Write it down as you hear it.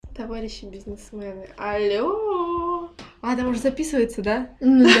товарищи бизнесмены. Алло! А, там уже записывается, да?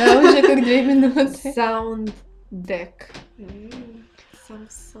 Ну да, уже как 2 минуты. Sound deck.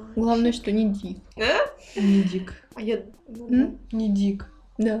 Samsung. Главное, что не дик. Не дик. А я... Не дик.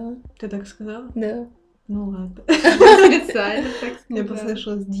 Да, Ты так сказала? да. Ну ладно. Специально так сказала. Мне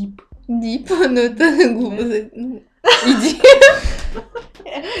послышалось дип. Дип, ну это глупо. Иди.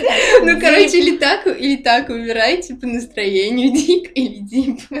 Ну, короче, или так выбирайте по настроению, дик или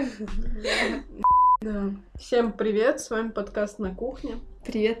дип. Да. Всем привет, с вами подкаст «На кухне».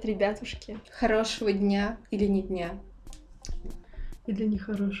 Привет, ребятушки. Хорошего дня или не дня. Или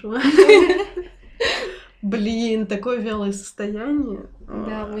нехорошего. Блин, такое вялое состояние.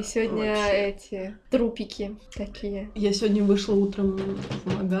 Да, мы сегодня Вообще. трупики такие. Я сегодня вышла утром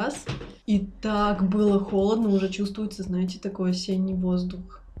в магаз, и так было холодно, уже чувствуется, знаете, такой осенний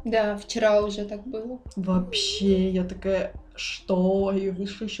воздух. Да, вчера уже так было. Вообще, я такая, что? И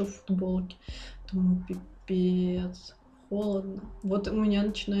вышла еще в футболке. Думаю, пипец, холодно. Вот у меня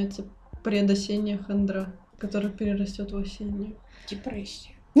начинается предосенняя хандра, которая перерастет в осеннюю.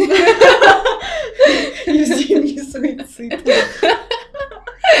 Депрессия. И зимний суицид.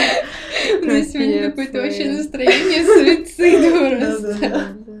 Ну, сегодня какое-то вообще настроение суицида просто.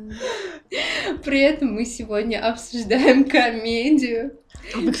 При этом мы сегодня обсуждаем комедию.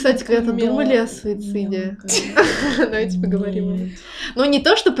 А вы, кстати, когда-то думали о суициде? Давайте поговорим. Ну, не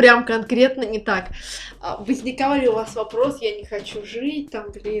то, что прям конкретно не так. Возникал ли у вас вопрос, я не хочу жить,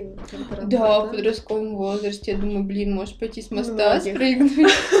 там, блин... Да, в подростковом возрасте. Я думаю, блин, можешь пойти с моста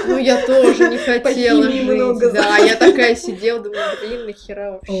спрыгнуть. Ну, я тоже не хотела жить. много. Да, я такая сидела, думаю, блин,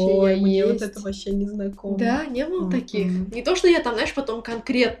 нахера вообще Ой, я мне есть. вот это вообще не знакомо. Да, не было таких. Не то, что я там, знаешь, потом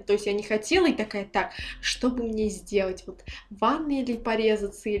конкретно, то есть я не хотела и такая, так, что бы мне сделать? Вот в ванной или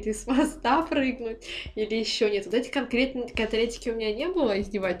порезаться, или с моста прыгнуть, или еще нет. Вот эти конкретики у меня не было,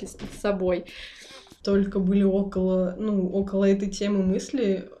 издевательств над собой. Только были около этой темы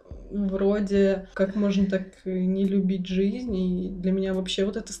мысли, вроде, как можно так не любить жизнь, и для меня вообще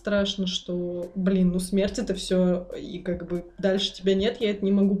вот это страшно, что, блин, смерть это все и как бы дальше тебя нет, я это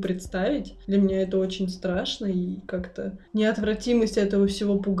не могу представить. Для меня это очень страшно, и как-то неотвратимость этого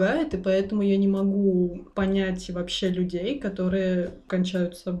всего пугает, и поэтому я не могу понять вообще людей, которые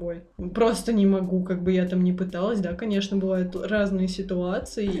кончают с собой. Просто не могу, как бы я там ни пыталась, да, конечно, бывают разные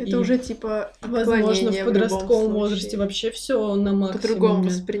ситуации. Это уже типа возможно, в подростковом возрасте вообще все на максимуме. По-другому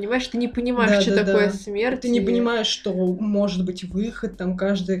воспринимаешь, ты не понимаешь, что такое смерть. Ты не понимаешь, что может быть выход, там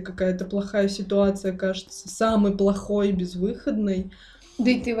каждая какая-то плохая ситуация кажется самой плохой и безвыходной.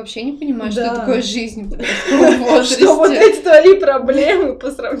 Да и ты вообще не понимаешь, что такое жизнь в подростковом возрасте. Что вот эти твои проблемы по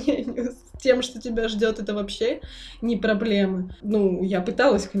сравнению с тем, что тебя ждет, это вообще не проблемы. Ну, я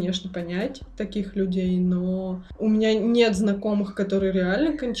пыталась, конечно, понять таких людей, но у меня нет знакомых, которые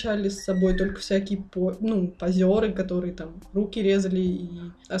реально кончали с собой, только всякие позеры, которые там руки резали и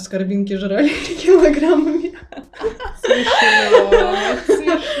аскорбинки жрали килограммами. Смешно.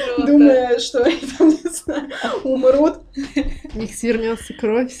 Думая, что они там, не знаю, умрут. У них свернется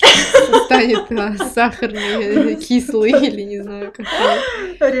кровь, станет сахарной, кислой или не знаю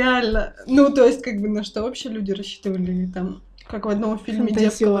какой. Реально. Ну, то есть, как бы, на что вообще люди рассчитывали там? Как в одном фильме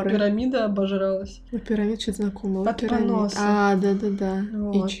девка пирамида обожралась. Пирамид что-то знакомое. От поноса. А, да.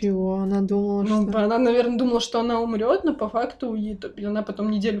 Вот. И чего? Она думала, что... Она, наверное, думала, что она умрет, но по факту она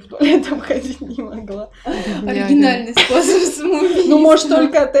потом неделю в туалет там ходить не могла. Оригинальный способ самоубийства. Ну, может,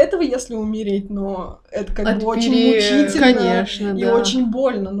 только от этого, если умереть, но это как бы очень мучительно. Конечно, и очень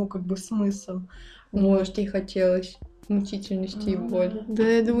больно, ну, как бы смысл. Может, ей хотелось мучительности и боли. Да,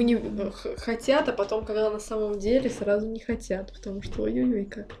 я думаю, не хотят, а потом, когда на самом деле, сразу не хотят, потому что ой-ой-ой,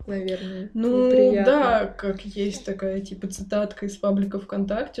 как, наверное, ну, неприятно. Да, как есть такая, типа, цитатка из паблика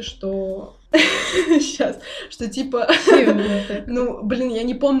ВКонтакте, что... Сейчас, что типа... Ну, блин, я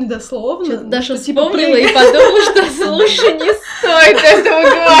не помню дословно. Что-то Даша типа вспомнила и подумала, что слушай, не стоит этого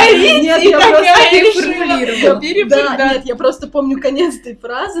говорить. Нет, и я такая решила. Да, нет, я просто помню конец этой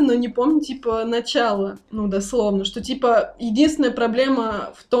фразы, но не помню, типа, начало, ну, дословно, что, типа, единственная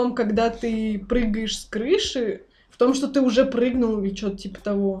проблема в том, когда ты прыгаешь с крыши, в том, что ты уже прыгнул или что-то типа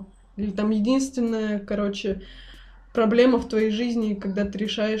того. Или там единственная, короче, проблема в твоей жизни, когда ты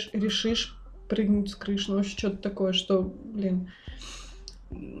решишь прыгнуть с крыши, ну, вообще что-то такое, что, блин,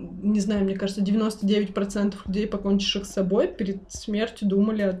 не знаю, мне кажется, 99% людей, покончивших с собой, перед смертью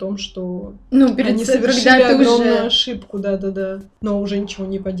думали о том, что они совершили огромную ошибку, да, но уже ничего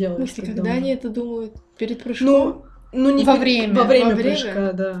не поделаешь. Когда они это думают? Перед прыжком? Ну, не во время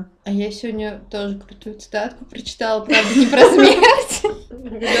прыжка, да. А я сегодня тоже крутую цитатку прочитала, правда, не про смерть.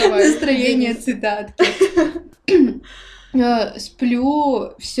 Настроение цитатки.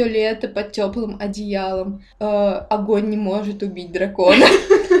 Сплю все лето под теплым одеялом. Огонь не может убить дракона.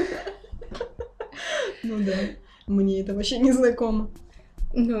 Ну да, мне это вообще не знакомо.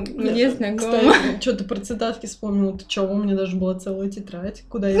 Ну, мне знакомо. Кстати, что-то про цитатки вспомнила. Ты чё, у меня даже была целая тетрадь,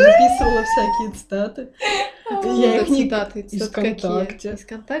 куда я записывала всякие цитаты. Я их не... Из ВКонтакте. Из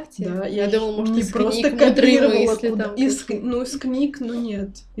ВКонтакте? Да, Я думала, может, не из просто книг, мудрые копировала мысли куда... там. из книг, ну нет.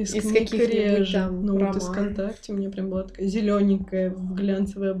 Из книг каких-нибудь реже. там Ну вот из романов. ВКонтакте у меня прям была такая зелененькая в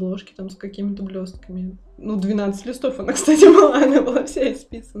глянцевой обложке, там с какими-то блестками. Ну, 12 листов она, кстати, была, она была вся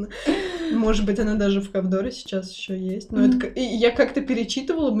исписана. Может быть, она даже в Ковдоре сейчас еще есть. Но это... И я как-то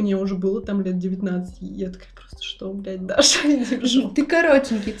перечитывала, мне уже было там лет 19. И я такая просто, что, блядь, Даша, не держу. Ты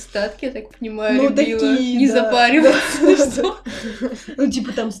коротенькие цитатки, я так понимаю, Ну, любила. такие, Не да, запариваться. да. Ну,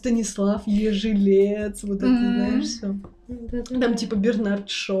 типа там Станислав Ежелец, вот это, знаешь, все. Там типа Бернард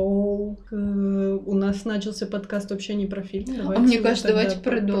Шоу. У нас начался подкаст вообще не про фильм. Давайте мне кажется, тогда давайте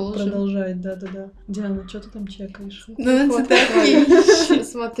продолжим. Продолжать, да-да-да. Диана, что ты там чекаешь? Ну, цитатки.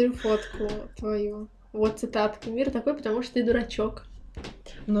 Смотрю фотку твою. Вот цитатка. Мир такой, потому что ты дурачок.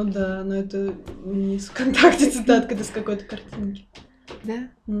 Ну да, но это не с ВКонтакте цитатка, это с какой-то картинки. Да?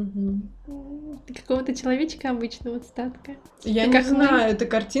 Угу. Какого-то человечка обычного цитатка. Я Ты не как знаю, это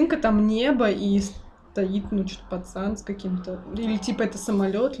картинка, там небо и стоит, ну, что-то пацан с каким-то... Или типа это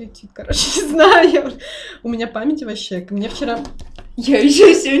самолет летит, короче, не знаю. У меня память вообще. Мне вчера... Я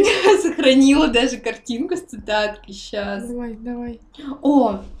еще сегодня сохранила даже картинку с цитаткой. Сейчас. Давай.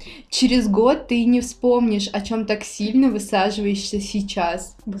 О, через год ты не вспомнишь, о чем так сильно высаживаешься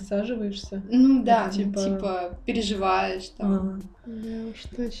сейчас. Высаживаешься? Ну да, Это типа переживаешь там. Да уж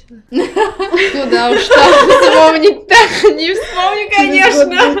точно. Куда уж там вспомнить-то? Не вспомню,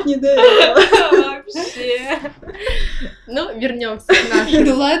 конечно. Не до этого. Вообще. Ну, вернемся к нашему.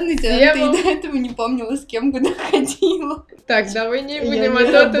 Да ладно, ты и до этого не помнила, с кем куда ходила. Так, давай не Я будем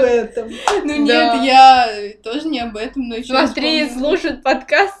не об этом. Ну нет, я тоже не об этом, но еще Смотри, слушают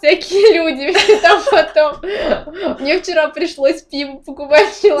подкаст всякие люди, там потом. Мне вчера пришлось пиво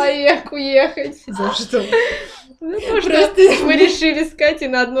покупать человеку ехать. За что? Ну, потому что мы решили с Катей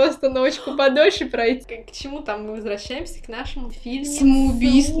на одну остановочку подольше пройти. К чему там мы возвращаемся? К нашему фильму?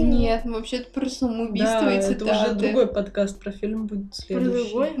 Самоубийство? Нет, мы вообще-то про самоубийство и цитаты. Это уже другой подкаст про фильм будет следующий.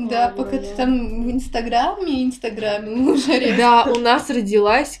 Другой? Да, пока ты там в Инстаграме, мы уже резко. Да, у нас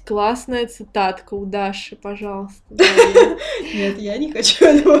родилась классная цитатка у Даши, пожалуйста. Нет, я не хочу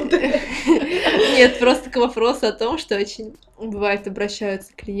этого. Нет, просто к вопросу о том, что очень бывает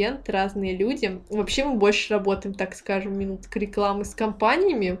обращаются клиенты, разные люди. Вообще мы больше работаем, так скажем, минутка рекламы с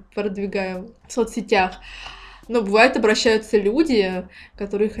компаниями, продвигаем в соцсетях. Но бывает обращаются люди,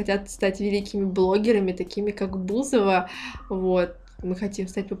 которые хотят стать великими блогерами, такими как Бузова. Вот. Мы хотим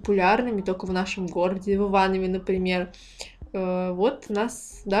стать популярными только в нашем городе, в Иванове, например. Вот у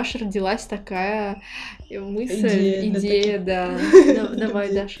нас, Даша, родилась такая мысль, идея, да.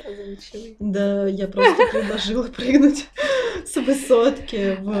 Давай, Даша, озвучивай. Да, я просто предложила прыгнуть с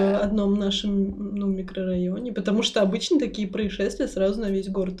высотки в одном нашем, микрорайоне, потому что обычно такие происшествия сразу на весь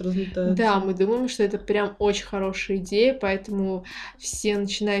город разлетаются. Да, мы думаем, что это прям очень хорошая идея, поэтому все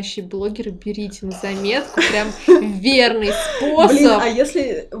начинающие блогеры берите на заметку, прям верный способ. Блин, а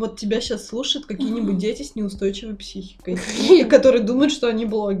если вот тебя сейчас слушают какие-нибудь дети с неустойчивой психикой, которые думают, что они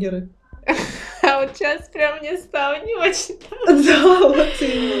блогеры? А вот сейчас прям мне стало не очень. Да, вот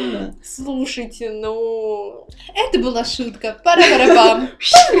именно. Слушайте, ну... Это была шутка. Пара-пара-пам.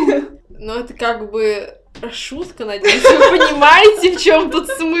 Ну, это как бы шутка, надеюсь, вы понимаете, в чем тут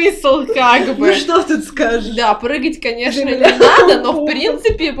смысл, как бы. Ну, что тут скажешь? Да, прыгать, конечно, не надо, но, в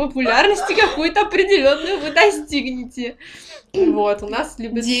принципе, популярности какую-то определенную вы достигнете. Вот, у нас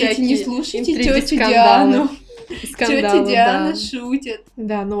любят дети, всякие не слушайте интриги, тетю скандалы. Диану. Тетя Диана да. шутит.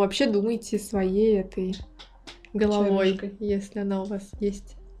 Да, ну вообще думайте своей этой головой, Чарушкой. если она у вас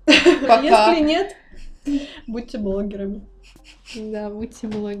есть. Пока. Если нет, будьте блогерами. Да, будьте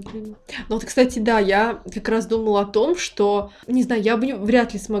блогерами. Ну вот, кстати, да, я как раз думала о том, что, не знаю, я бы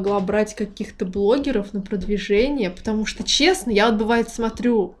вряд ли смогла брать каких-то блогеров на продвижение, потому что, честно, я вот бывает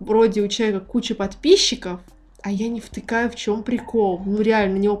смотрю, вроде у человека куча подписчиков, а я не втыкаю, в чем прикол. Ну,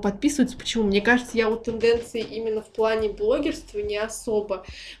 реально, на него подписываются. Почему? Мне кажется, я вот тенденции именно в плане блогерства не особо.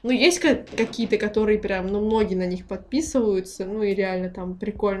 Ну, есть какие-то, которые прям, многие на них подписываются. Ну, и реально там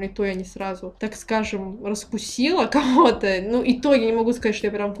прикольно. И то я не сразу, так скажем, раскусила кого-то. Ну, и то я не могу сказать, что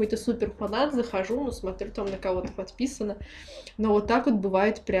я прям какой-то супер фанат. Захожу, смотрю, там на кого-то подписано. Но вот так вот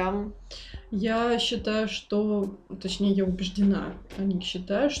бывает прям... Я считаю, что, точнее, я убеждена, а не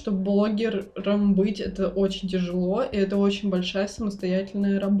считаю, что блогером быть это очень тяжело, и это очень большая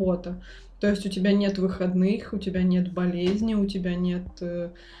самостоятельная работа. То есть у тебя нет выходных, у тебя нет болезни, у тебя нет...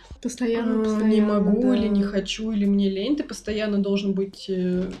 Постоянно, не могу, да. или не хочу, или мне лень. Ты постоянно должен быть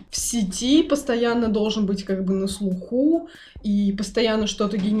в сети, постоянно должен быть как бы на слуху, и постоянно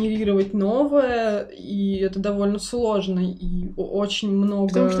что-то генерировать новое, и это довольно сложно. И очень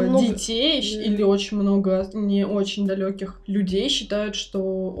много детей или очень много не очень далеких людей считают,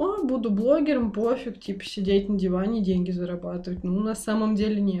 что буду блогером, пофиг, типа сидеть на диване, деньги зарабатывать. Ну, на самом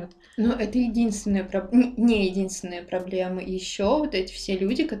деле нет. Но это не единственная проблема. Еще вот эти все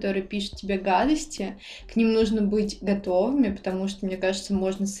люди, которые пишут тебе гадости, к ним нужно быть готовыми, потому что, мне кажется,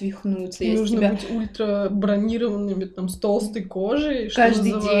 можно свихнуться. Нужно быть ультра бронированными, там, с толстой кожей, что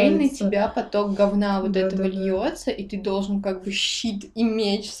каждый называется. день на тебя поток говна вот этого льется, и ты должен как бы щит и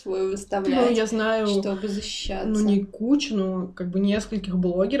меч свой выставлять, я знаю, чтобы защищаться. Не кучу, но как бы нескольких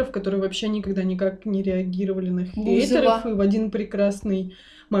блогеров, которые вообще никогда никак не реагировали на хейтеров, и в один прекрасный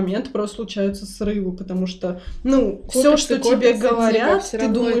момент просто случаются срывы, потому что, все, что тебе говорят, ты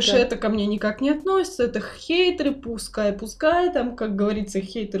думаешь, это ко мне никак не относится, это хейтеры, пускай, там, как говорится,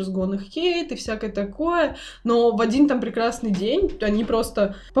 haters gonna hate и всякое такое, но в один там прекрасный день они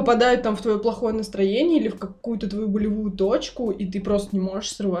просто попадают там в твое плохое настроение или в какую-то твою болевую точку, и ты просто не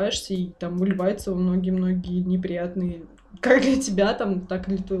можешь, срываешься, и там выливается во многие-многие неприятные как для тебя, там, так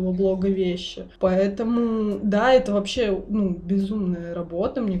и для твоего блога вещи. Поэтому, да, это вообще, безумная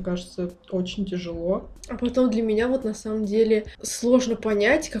работа, мне кажется, очень тяжело. А потом для меня вот на самом деле сложно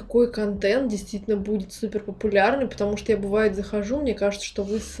понять, какой контент действительно будет супер популярный, потому что я, бывает, захожу, мне кажется, что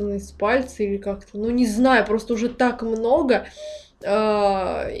высосано из пальца или как-то, не знаю, просто уже так много,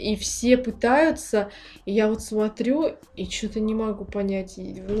 и все пытаются, и я вот смотрю, и что-то не могу понять,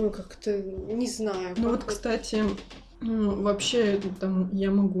 как-то не знаю. Вот, кстати... вообще, там, я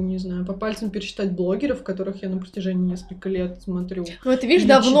могу, не знаю, по пальцам пересчитать блогеров, которых я на протяжении нескольких лет смотрю. Ну, это, видишь,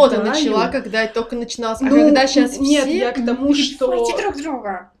 давно ты начала, когда только начиналось, когда сейчас нет, все... я к тому, что... друг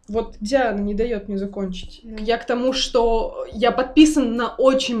друга. Вот Диана не дает мне закончить. Я к тому, что я подписан на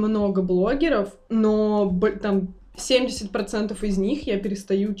очень много блогеров, но там 70% из них я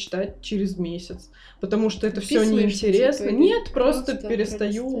перестаю читать через месяц, потому что это все неинтересно. Типа, нет, просто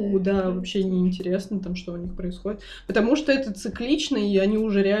перестаю, вообще неинтересно там, что у них происходит, потому что это циклично, и они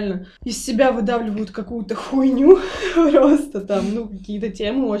уже реально из себя выдавливают какую-то хуйню, просто там, какие-то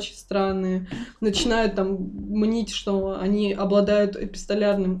темы очень странные, начинают там мнить, что они обладают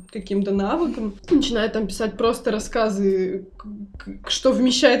эпистолярным каким-то навыком, начинают там писать просто рассказы, что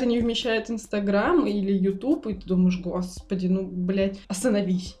вмещает и не вмещает Инстаграм или Ютуб, и ты думаешь, господи,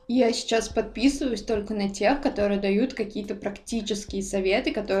 остановись. Я сейчас подписываюсь только на тех, которые дают какие-то практические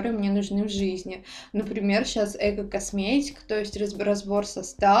советы, которые мне нужны в жизни. Например, сейчас эко-косметика, то есть разбор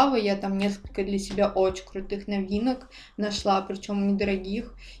состава. Я там несколько для себя очень крутых новинок нашла, причем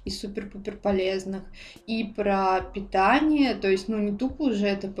недорогих и супер-пупер полезных. И про питание, то есть, не тупо уже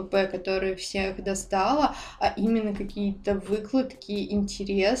это ПП, которое всех достало, а именно какие-то выкладки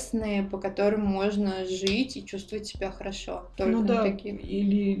интересные, по которым можно жить и чувствовать себя хорошо. Только такие.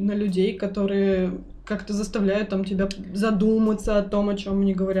 Или на людей, которые как-то заставляют там тебя задуматься о том, о чем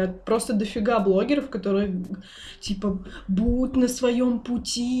мне говорят. Просто дофига блогеров, которые типа будь на своем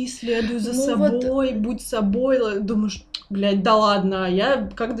пути, следуй за собой, будь собой. Думаешь, блядь, да ладно, а я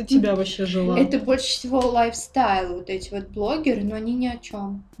как до тебя вообще жила? Это больше всего лайфстайл, вот эти вот блогеры, но они ни о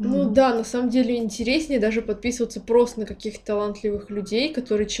чем. Да, на самом деле интереснее даже подписываться просто на каких-то талантливых людей,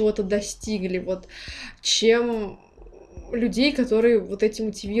 которые чего-то достигли, чем людей, которые вот эти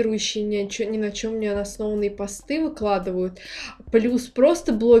мотивирующие ни на чем не основанные посты выкладывают. Плюс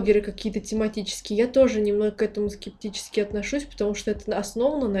просто блогеры какие-то тематические, я тоже немного к этому скептически отношусь, потому что это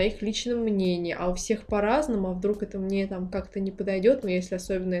основано на их личном мнении, а у всех по-разному, а вдруг это мне там как-то не подойдет, но если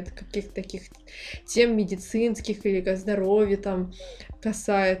особенно это каких-то таких тем медицинских или здоровья там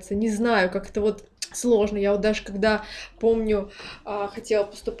касается, не знаю, как-то сложно. Я даже когда помню, хотела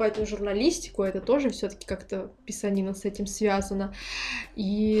поступать на журналистику, это тоже все-таки как-то писанина с этим связана.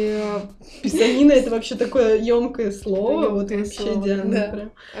 И писанина это вообще такое емкое слово, вообще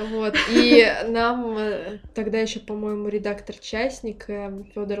Диана. Да. И нам тогда еще, по-моему, редактор-частник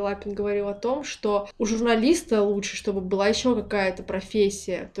Федор Лапин говорил о том, что у журналиста лучше, чтобы была еще какая-то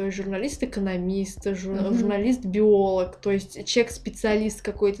профессия, то есть журналист-экономист, журналист-биолог, то есть человек-специалист в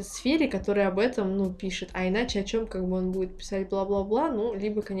какой-то сфере, который об этом пишет, а иначе о чем он будет писать бла-бла-бла,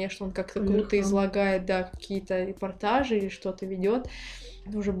 либо, конечно, он как-то круто излагает, какие-то репортажи или что-то ведет,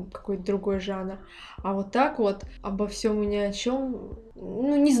 уже какой-то другой жанр. А вот так вот обо всем и ни о чем,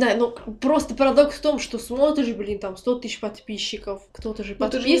 ну, не знаю, ну, просто парадокс в том, что смотришь, блин, там 100 тысяч подписчиков, кто-то же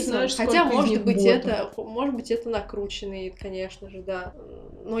подписан, хотя, может быть, это накрученный, конечно же, да.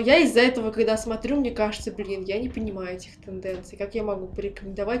 Но я из-за этого, когда смотрю, мне кажется, блин, я не понимаю этих тенденций, как я могу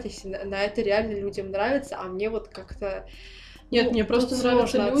порекомендовать, если на это реально людям нравится, а мне вот как-то... Нет, мне просто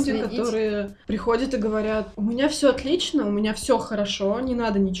нравятся люди, которые приходят и говорят: у меня все отлично, у меня все хорошо, не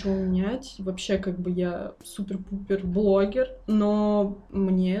надо ничего менять. Вообще, как бы я супер-пупер блогер, но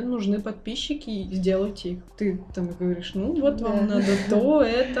мне нужны подписчики, сделайте их. Ты там говоришь: ну вот вам надо то,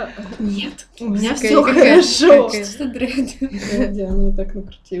 это. Нет, у меня все хорошо. Что дреды? Она вот так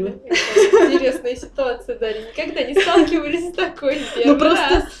накрутила. Интересная ситуация, Дарья. Никогда не сталкивались с такой. Ну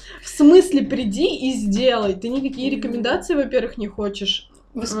просто в смысле приди и сделай. Ты никакие рекомендации, во-первых, не хочешь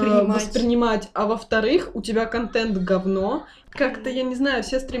воспринимать, а во-вторых, у тебя контент говно. Как-то, я не знаю,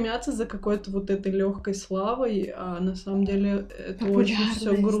 все стремятся за какой-то вот этой легкой славой, а на самом деле это очень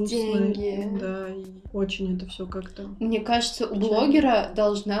все грустно. Деньги. Да, и очень это все как-то. Мне кажется, у блогера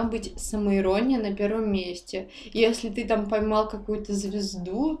должна быть самоирония на первом месте. Если ты там поймал какую-то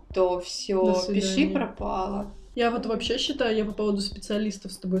звезду, то все, пиши пропало. Я вот вообще считаю, я по поводу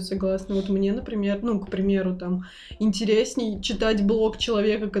специалистов с тобой согласна. Вот мне, например, ну, к примеру, там, интересней читать блог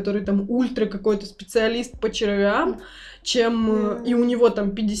человека, который там ультра какой-то специалист по червям, чем и у него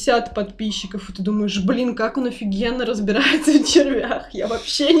там 50 подписчиков, и ты думаешь: блин, как он офигенно разбирается в червях. Я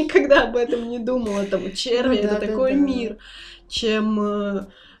вообще никогда об этом не думала. Там, черви — это такой мир. Чем...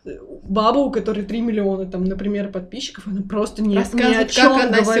 баба, у которой 3 миллиона, там, например, подписчиков, она просто не рассказывает, ни о чем как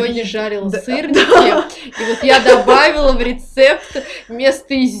она говорит. сегодня жарила сырники. И вот я добавила в рецепт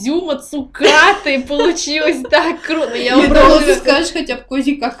вместо изюма цукаты, и получилось так круто. Я просто скажешь хотя бы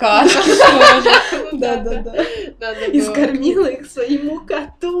кози какашки. Да. И скормила их своему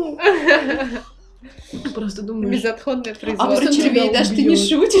коту. Просто думаю, безотходное производство. А про червей даже ты не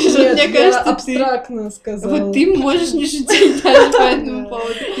шутишь, нет, мне кажется, абстрактно сказала. Вот ты можешь не шутить даже по этому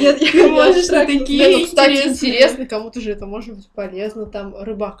поводу. Ты можешь на такие... Кстати, интересно, кому-то же это может быть полезно, там,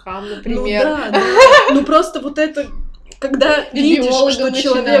 рыбакам, например. Ну да. Ну просто вот это... Когда видишь, что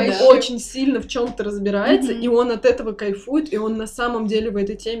человек очень сильно в чем-то разбирается, и он от этого кайфует, и он на самом деле в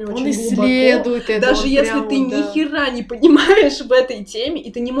этой теме очень глубоко. Это даже если ты ни хера не понимаешь в этой теме,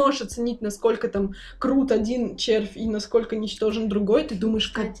 и ты не можешь оценить, насколько там крут один червь и насколько ничтожен другой, ты думаешь: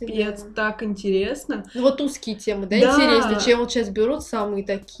 капец, так интересно. Ну вот узкие темы, да, интересно, чем вот сейчас берут самые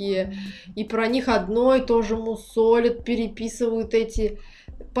такие, и про них одно и то же мусолят, переписывают эти...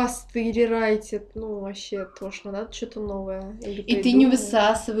 посты рерайтят, ну, вообще тошно, надо что-то новое. И ты не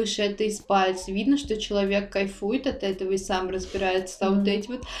высасываешь это из пальца. Видно, что человек кайфует от этого и сам разбирается. А вот эти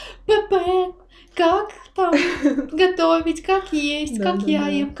вот ПП, как там готовить, как есть, как я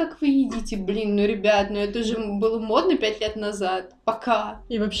ем, как вы едите. Блин, ну, ребят, ну это же было модно 5 лет назад. Пока.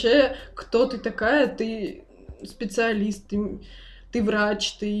 И вообще, кто ты такая? Ты специалист, ты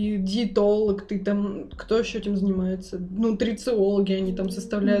врач, ты диетолог, ты там... Кто еще этим занимается? Нутрициологи, они там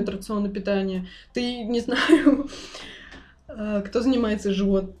составляют рационы питания. Ты, не знаю... Кто занимается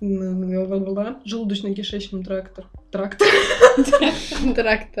желудочно-кишечным трактом?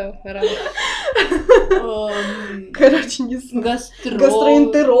 Короче, не знаю.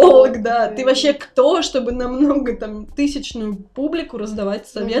 Гастроэнтеролог, да. Ты вообще кто, чтобы на много там тысячную публику раздавать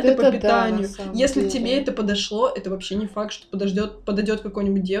советы по питанию? Если тебе это подошло, это вообще не факт, что подойдет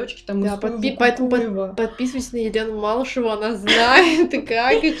какой-нибудь девочке там. Да, поэтому подписывайтесь на Елену Малышеву, она знает, и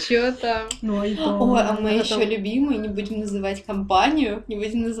как, и что там. Ой, а мы еще любимые, не будем называть компанию, не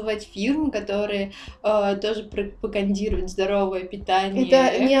будем называть фирму, которые тоже пропагандируют здоровое питание.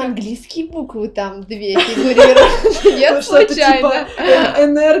 Это не английские буквы там две фигурируют. Нет, случайно.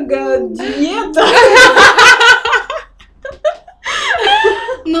 Энергодиета.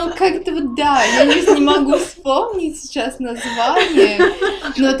 Ну, как-то вот, да, я не могу вспомнить сейчас название,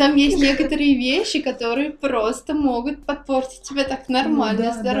 но там есть некоторые вещи, которые просто могут подпортить тебе так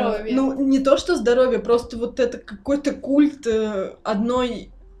нормально здоровье. Ну, не то, что здоровье, просто вот это какой-то культ одной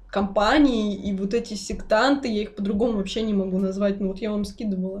компании, и вот эти сектанты, я их по-другому вообще не могу назвать. Ну, вот я вам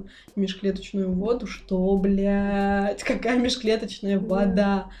скидывала межклеточную воду, что, блядь, какая межклеточная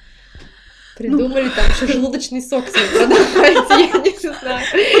вода. Придумали там еще желудочный сок себе продавайте, я не знаю.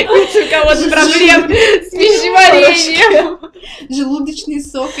 Если у кого-то проблемы с пищеварением. Желудочный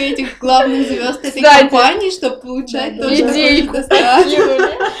сок этих главных звезд этой компании, чтобы получать тоже достаточно.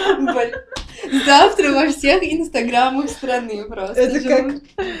 Завтра во всех инстаграмах страны просто. Это как...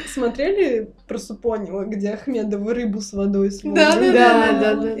 Смотрели про Супонева, где Ахмедова рыбу с водой сводит? Да.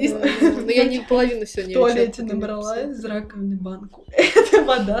 Но я не половину сегодня. В туалете набрала из раковины банку. Это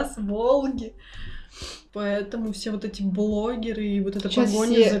вода с Волги. Поэтому все вот эти блогеры и вот эта Сейчас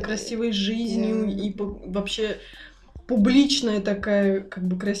погоня все- за красивой жизнью Да. и вообще публичная такая как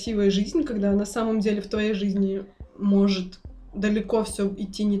бы красивая жизнь, когда на самом деле в твоей жизни может далеко все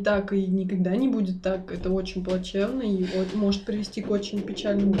идти не так и никогда не будет так, это очень плачевно и может привести к очень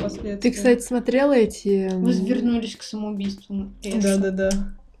печальным последствиям. Ты, кстати, смотрела эти... Возвернулись к самоубийству. Да-да-да.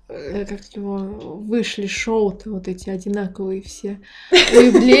 Как его... Вышли шоу-то вот эти одинаковые все. У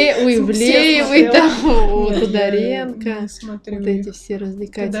Ивлеевой, смотрела. там, у Нет, я Тодоренко. не смотрю Вот их. эти все Тодоренко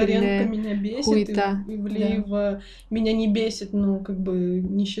развлекательные меня бесит, хуета. Ивлеева меня не бесит, но как бы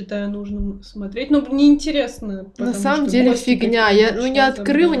не считаю нужным смотреть. Ну, неинтересно. На потому самом что деле гости фигня. какие-то Я не что-то,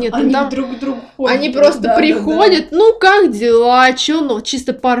 открыла, да. нет, Они там... друг к другу ходят. Они просто Да. приходят, ну как дела, чё, ну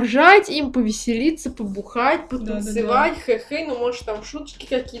чисто поржать им, повеселиться, побухать, потанцевать, хе-хе, ну может там шуточки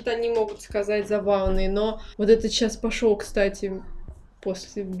какие-то они могут сказать забавные, но вот это сейчас пошел, кстати,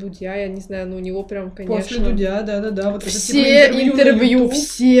 после Дудя, я не знаю, ну у него прям, конечно... После Дудя, да-да-да. Вот это, Все типа, на интервью, YouTube.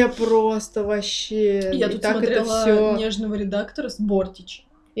 все просто вообще. Я И тут так это смотрела все. «Нежного редактора» с Бортич.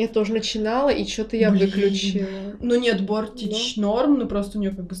 Я тоже начинала, и что-то я Блин. выключила. Ну нет, Бортич норм, но просто у нее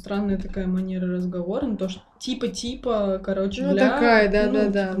как бы странная такая манера разговора, ну то, что типа, короче, Ну бля, такая, ну,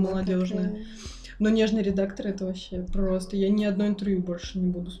 да-да-да. типа, молодежная. Но «Нежный редактор» — это вообще просто... Я ни одно интервью больше не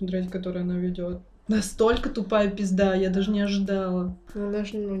буду смотреть, которое она ведет. Настолько тупая пизда, я даже не ожидала. Ну,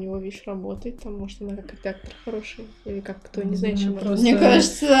 даже у него, видишь, работает, там, может, она как редактор хороший, или как кто, не знаю, чем Просто- Мне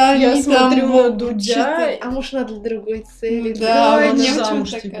кажется, Я они смотрю там на будут Дудя, А может, надо для другой цели? Да, она мне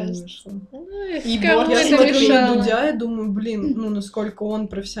замуж почему-то типа кажется. вышла. И Я Бортич смотрю решала. на Дудя и думаю, блин, ну насколько он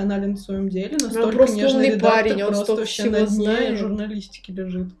профессионален в своем деле, настолько просто «Нежный умный редактор» парень, он просто столько вообще всего на дне знает. журналистики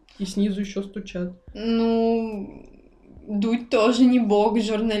лежит. И снизу еще стучат. Ну, Дудь тоже не бог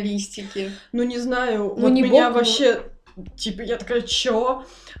журналистики. Ну не знаю, Ну, вот не меня бог, но- вообще, типа, я такая, чё?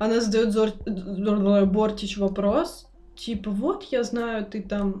 Она задает Бортич вопрос, типа, вот я знаю, ты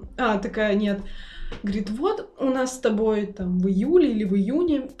там... такая, нет. Говорит, вот у нас с тобой там в июле или в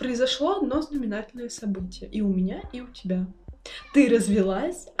июне произошло одно знаменательное событие. И у меня, и у тебя. Ты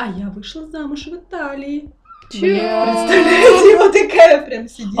развелась, а я вышла замуж в Италии. Представляете, вот такая прям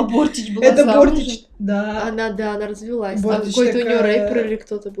сидит. А Бортич была Это замужем? Бортич, да. Она развелась. Там Бортич какой-то у нее такая- рэпер или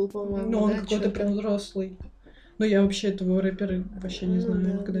кто-то был, по-моему. Ну, он да, какой-то чё-то. прям взрослый. Но я вообще этого рэпера вообще не Ну знаю, да,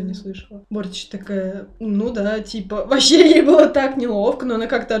 никогда да. не слышала. Бортич такая, ну да, типа, вообще ей было так неловко, но она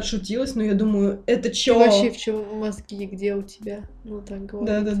как-то отшутилась, но я думаю, это И чё? вообще, в чем мозги, где у тебя? Ну, так говорит.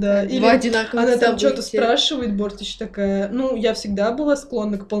 Да-да-да. Или Два одинаковых она там что-то события. спрашивает, Бортич такая, ну, я всегда была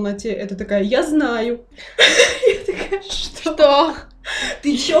склонна к полноте. Это такая, я знаю. Я такая, что?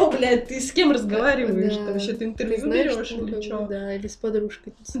 Ты чё, блядь, ты с кем разговариваешь? Да. Ты вообще ты Ты интервью знаешь, берёшь что, или как бы, чё? Да, или с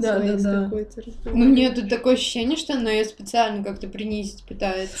подружкой со Да, своей, да, с да. какой-то Ну, разговаривает. нет, тут такое ощущение, что она ее специально как-то принизить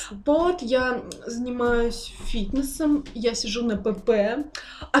пытается. Вот я занимаюсь фитнесом, я сижу на ПП,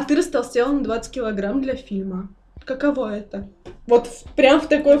 а ты растолстела на 20 килограмм для фильма. Каково это? Вот прям в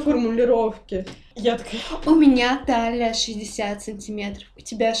такой формулировке. Я такая, У меня талия 60 сантиметров, у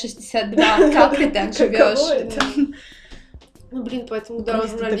тебя 62. Как ты так каково живешь? это? Ну, блин, поэтому, да,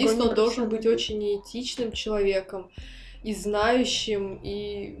 Просто журналист, такой он должен быть непрофессиональный. очень этичным человеком и знающим,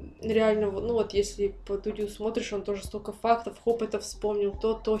 и реально, ну вот если по Дудю смотришь, он тоже столько фактов, хоп, это вспомнил,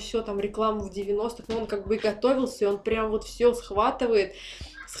 то, все там рекламу в 90-х, но он как бы и готовился, и он прям вот все схватывает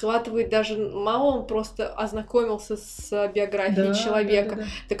даже мало, он просто ознакомился с биографией Да, человека. да, да.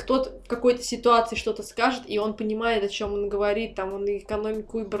 Так тот в какой-то ситуации что-то скажет, и он понимает, о чем он говорит, там он и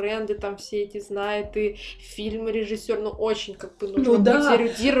экономику, и бренды там все эти знает, и фильмы режиссер, ну очень как бы нужно быть да.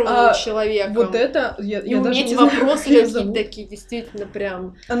 эрудированным человеком. Вот это, я И даже уметь не знаю, вопросы как её какие-то зовут. такие, действительно,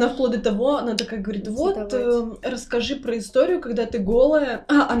 прям. Она вплоть до того, она такая говорит, вот, Задавать. расскажи про историю, когда ты голая.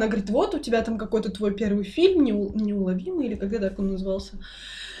 Она говорит, вот, у тебя там какой-то твой первый фильм, неуловимый, или когда так он назывался.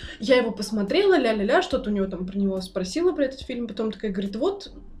 Я его посмотрела, ля-ля-ля, что-то у него там про него спросила про этот фильм, потом такая говорит,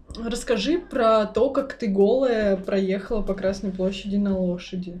 вот, расскажи про то, как ты голая проехала по Красной площади на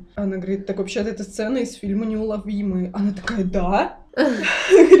лошади. Она говорит, так вообще-то это сцена из фильма «Неуловимый». Она такая, да?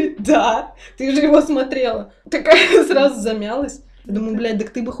 Говорит, да, ты же его смотрела. Такая сразу замялась. Я думаю, блядь,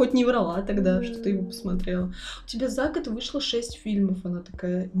 так ты бы хоть не врала тогда, что ты его посмотрела. У тебя за год вышло 6 фильмов. Она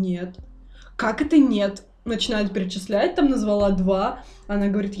такая, нет. Как это нет? Начинает перечислять, там назвала 2. Она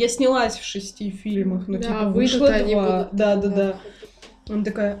говорит, я снялась в 6 фильмах, но Да, типа выйдут, вышло они 2. будут, Да. Она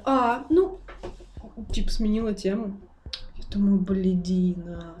такая, ну, типа сменила тему. Я Думаю,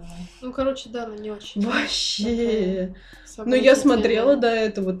 бледина. Ну, короче, да, она не очень. Вообще. такая Ну, я соблазнительная. смотрела до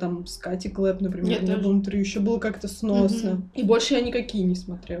этого, там, с Кати Клэп, например, Я у меня тоже. был интервью, еще было как-то сносно. Мгм. И больше я никакие не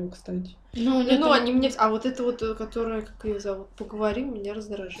смотрела, кстати. Ну, Ну, они мне... А вот это вот, которая, как ее зовут, поговори, меня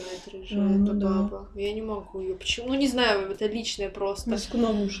раздражает, рыжая Ну эта да. баба. Я не могу ее. Почему? Ну, не знаю, это личное просто.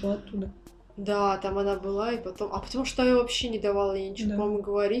 Мискунова ушла оттуда. Да, там она была, и потом... А потому что я вообще не давала ей ничего, Да. по-моему,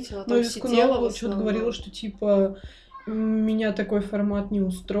 говорить. Она Ну, там Мискунова сидела в вот что-то основном. говорила, что, типа, меня такой формат не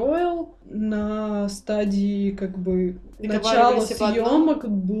устроил. На стадии, как бы, начала Договаривались об одном. съемок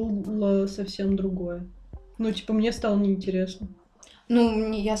было совсем другое. Ну, типа, мне стало неинтересно.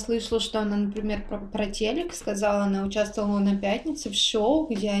 Ну, я слышала, что она, например, про телек сказала, она участвовала на «Пятнице» в шоу,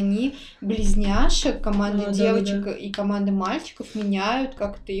 где они близняшек, команда А, девочек да-да-да. и команда мальчиков меняют,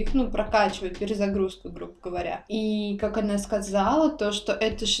 как-то их, ну, прокачивают, перезагрузку, грубо говоря. И, как она сказала, то, что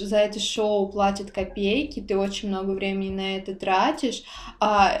за это шоу платят копейки, ты очень много времени на это тратишь,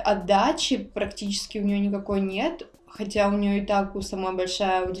 а отдачи практически у нее никакой нет. Хотя у нее и так у самой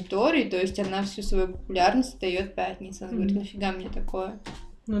большая аудитория, то есть она всю свою популярность дает «Пятнице». Она говорит, нафига мне такое?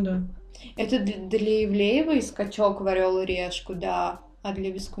 Ну да. Это для Ивлеевой скачок в «Орел и решку», да. А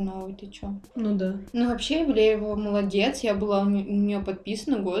для Вискуновой ты чё? Ну да. Ну, вообще, Ивлеева молодец. Я была у нее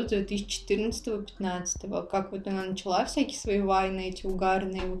подписана год 2014-15. Как вот она начала всякие свои вайны эти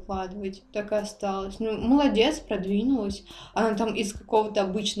угарные выкладывать, так и осталась. Ну, молодец, продвинулась. Она там из какого-то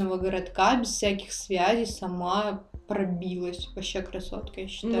обычного городка, без всяких связей, сама пробилась. Вообще красотка, я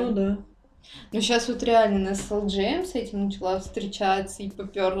считаю. Ну да. Ну, сейчас вот реально на SLGM с этим начала встречаться и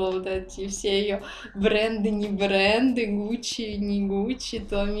попёрла вот эти все ее бренды, не бренды, Гуччи, не Гуччи,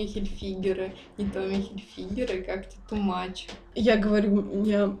 Томми Хильфигеры, не Томми Хильфигеры, как-то too much. Я говорю,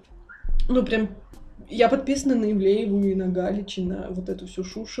 ну прям, я подписана на Ивлееву и на Галич, и на вот эту всю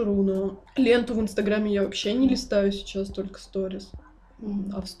шушеру, но ленту в Инстаграме я вообще не листаю сейчас, только сторис.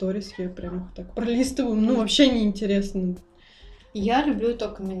 А в сторис я прям их так пролистываю, ну вообще неинтересно. Я люблю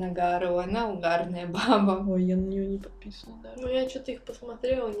только Миногару, она угарная баба. Ой, я на нее не подписана даже. Ну, я что-то их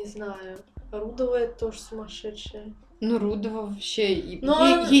посмотрела, не знаю. Рудовая тоже сумасшедшая. Ну, Рудова вообще,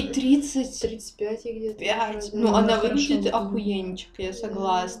 Но ей 30... 35 я где-то. 5. уже. Ну, Ну, она хорошо выглядит выглядит. охуенчик, я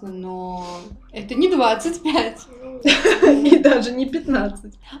согласна, но это не 25. Ну, И даже не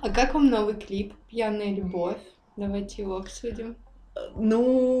 15. А как вам новый клип «Пьяная любовь»? Давайте его обсудим.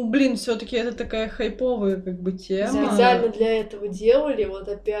 Ну, блин, все-таки это такая хайповая как бы тема. специально для этого делали, вот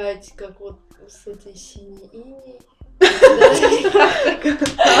опять, как вот с этой синей иней.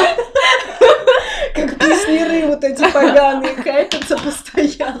 Как песняры вот эти поганые хайпятся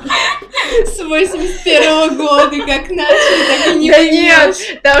постоянно. С 81-го года, как начали, так и не Да поймёшь.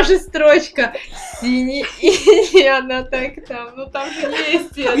 нет, там же строчка синий иней, она так там, ну там же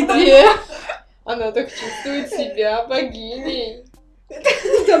есть это. Где? Она так чувствует себя богиней.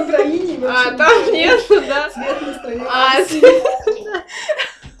 Там про иней вообще. А там нету, да? Цвет настроения. А,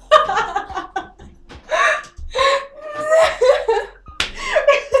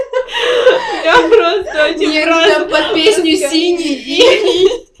 я просто очень Нет, просто... там под песню «Синий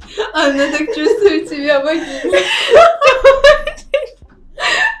иней». Она так чувствует себя богиней.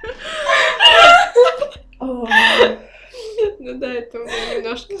 Ну да, это у меня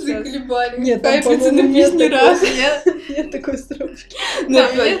немножко сейчас... Заколебали. Нет, там, Кайфится на по-моему, нет песне такой. раз. Нет такой строчки.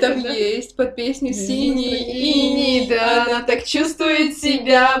 Там нет, да? есть под песню Нет. «Синий Иней, иней». да, она так чувствует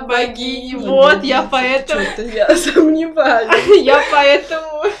себя богиней. Ну, Вот, я поэтому... Что-то я сомневаюсь. Я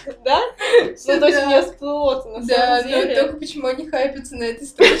поэтому... Да? Ну, то есть Да. у меня всплыло-то на Да, самом но деле. только почему они хайпятся на этой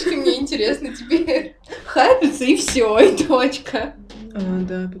строчке, мне интересно теперь. Хайпятся и все, и точка.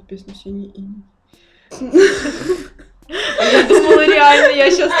 Да, под песню «Синий иней». Я думала, реально,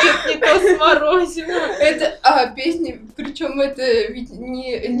 я сейчас что-то не то сморозила. Это, песни, причем это ведь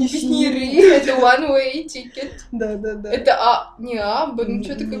не Не песняры, синий. это One Way Ticket. Да. Это не Абба, ну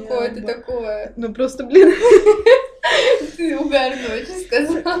что-то Не какое-то Абба. такое. Ну просто, блин, Ты угарно очень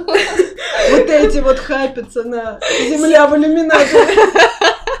сказала. вот эти вот хайпятся на «Земля в иллюминаторе».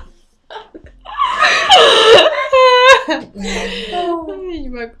 Ой, не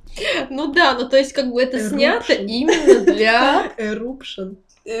могу. Ну да, ну то есть как бы это Eruption. снято именно для... Eruption.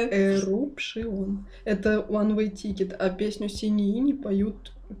 Eruption. Это One Way Ticket, а песню «Синий иней»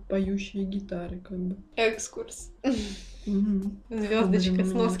 поют поющие гитары, как бы. Экскурс. Звездочка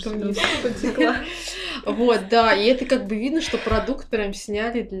с носком вниз. потекла. Вот, да, и это как бы видно, что продукт прям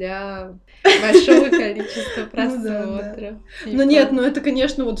сняли для большого количества просмотров. Ну нет, ну это,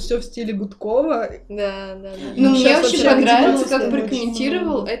 конечно, вот все в стиле Гудкова. Да. Ну мне Сейчас очень вообще понравилось, активно как очень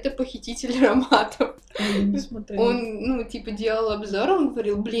прокомментировал много. это похититель ароматов. Я не смотрела. Он, ну, типа, делал обзор, он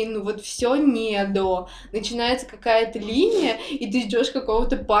говорил, блин, ну вот все не до. Начинается какая-то линия, и ты ждешь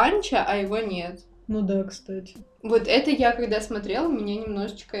какого-то панча, а его нет. Ну да, кстати. Вот это я, когда смотрела, меня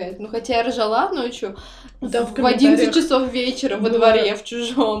немножечко... Ну, хотя я ржала ночью Там в в 11 комментариях часов вечера во было- дворе в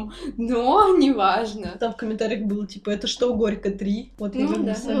чужом, но неважно. Там в комментариях было типа, это что, Горько 3? Вот я Ну не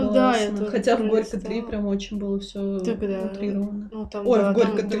да. согласна. Ну да, я тоже Хотя в Горько 3 пролистала. прям очень было все Так, да. утрировано. Ну, там, Ой, да, в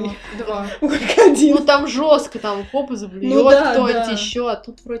Горько там 3. Два. Горько 1. Ну там жестко, там хоп, заблюет Ну да, кто-нибудь да. еще, а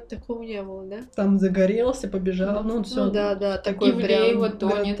тут вроде такого не было, да? Там загорелся, побежал. Ну, все. Ну да, такой Еврей прям вот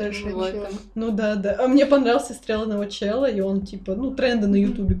тонет трэш в этом. Ну да. А мне понравился стрелянного чела, и он типа, ну, тренды на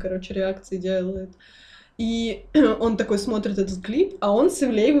Ютубе, короче, реакции делает. И он такой смотрит этот клип, а он с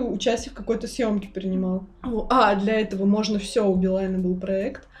Ивлеевой участие в какой-то съемке принимал. Для этого можно все, у Билайна был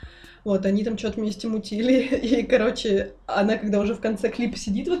проект. Вот, они там что-то вместе мутили. И, короче, она, когда уже в конце клипа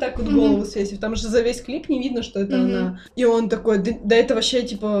сидит вот так вот голову свесив, там же за весь клип не видно, что это она. И он такой, да это вообще,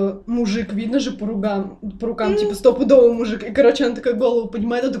 типа, мужик, видно же по рукам, типа, стопудовый мужик. И, короче, она такая голову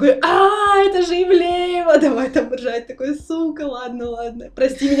поднимает, он такой, это же Ивлеева, давай там ржать. Такой, сука, ладно,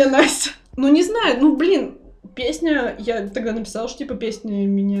 прости меня, Настя. Ну, не знаю, ну, блин, песня, я тогда написала, что, типа, песня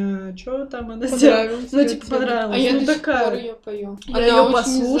меня, что там она сделала? Ну, типа, понравилась. А я Ну, до сих такая. пор ее пою. Я ее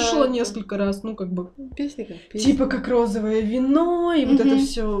послушала несколько раз, ну, как бы, Песня как песня. типа, как розовое вино, и вот это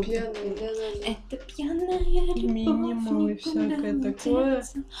все Пьяный, да. Это пьяная любовь. минимал и всякое такое.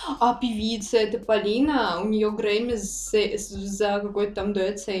 А певица, это Полина, у нее Грэмми за какой-то там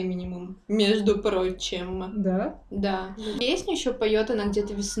дуэт с Эминемом, между прочим. Да? Да. Песню еще поет она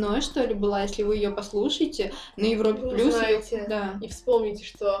где-то весной, что ли, была, если вы ее послушаете, на Европе Вы плюс. узнаете. Да. И вспомните,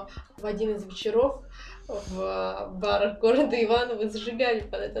 что в один из вечеров в барах города Иваново зажигали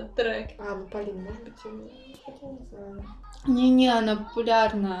под этот трек. Ну, Полин, может быть, хотя не знаю. Не-не, она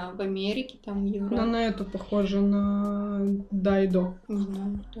популярна в Америке, там в Европе. Но на эту похоже, на Дайдо. Не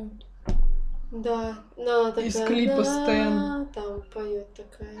знаю, кто это. Да, но она такая... Из клипа «Стэн». Там поет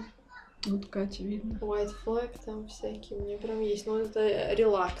такая. Вот Катя видно. White Flag там всякие у меня прям есть. Но это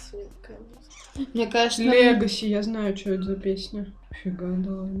релакс у меня такая музыка. Мне кажется... Легаси, я знаю, что это за песня. Фига,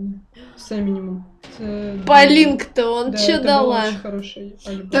 да ладно. С Эминемом. Полинка-то он Да, чё это был дала? очень хороший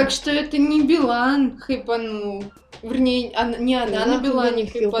альбом. Так что это не Билан хайпанул. Вернее, не она на Билане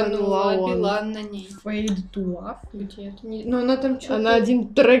хайпанула, а он. Билан на ней. Fade to Love. Где-то. Ну она там что-то... Она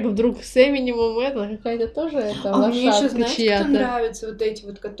один трек вдруг с Эминемом, это какая-то тоже это А мне еще, лошадка знаете, кто чья-то. нравится? Вот эти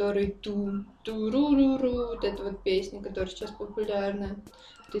вот, которые ту-ру-ру-ру, вот эта вот песня, которая сейчас популярна.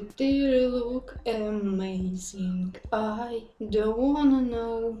 Ты look amazing, I don't wanna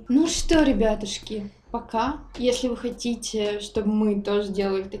know. Ну что, ребятушки, пока. Если вы хотите, чтобы мы тоже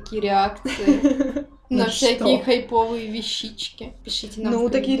делали такие реакции на всякие хайповые вещички, пишите нам. Ну,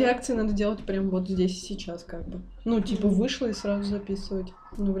 в такие комментариях. реакции надо делать прям вот здесь и сейчас, как бы. Ну, типа, вышло и сразу записывать.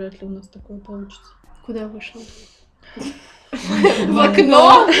 Ну, вряд ли у нас такое получится. Куда вышел? В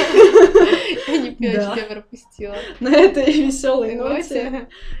окно. Я не поняла, Да. что я пропустила. На этой веселой ноте Ноте.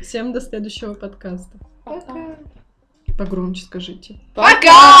 всем до следующего подкаста. Пока. Погромче скажите.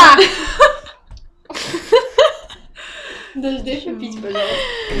 Пока! Дожди попить,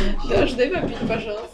 пожалуйста. Дожди попить, пожалуйста.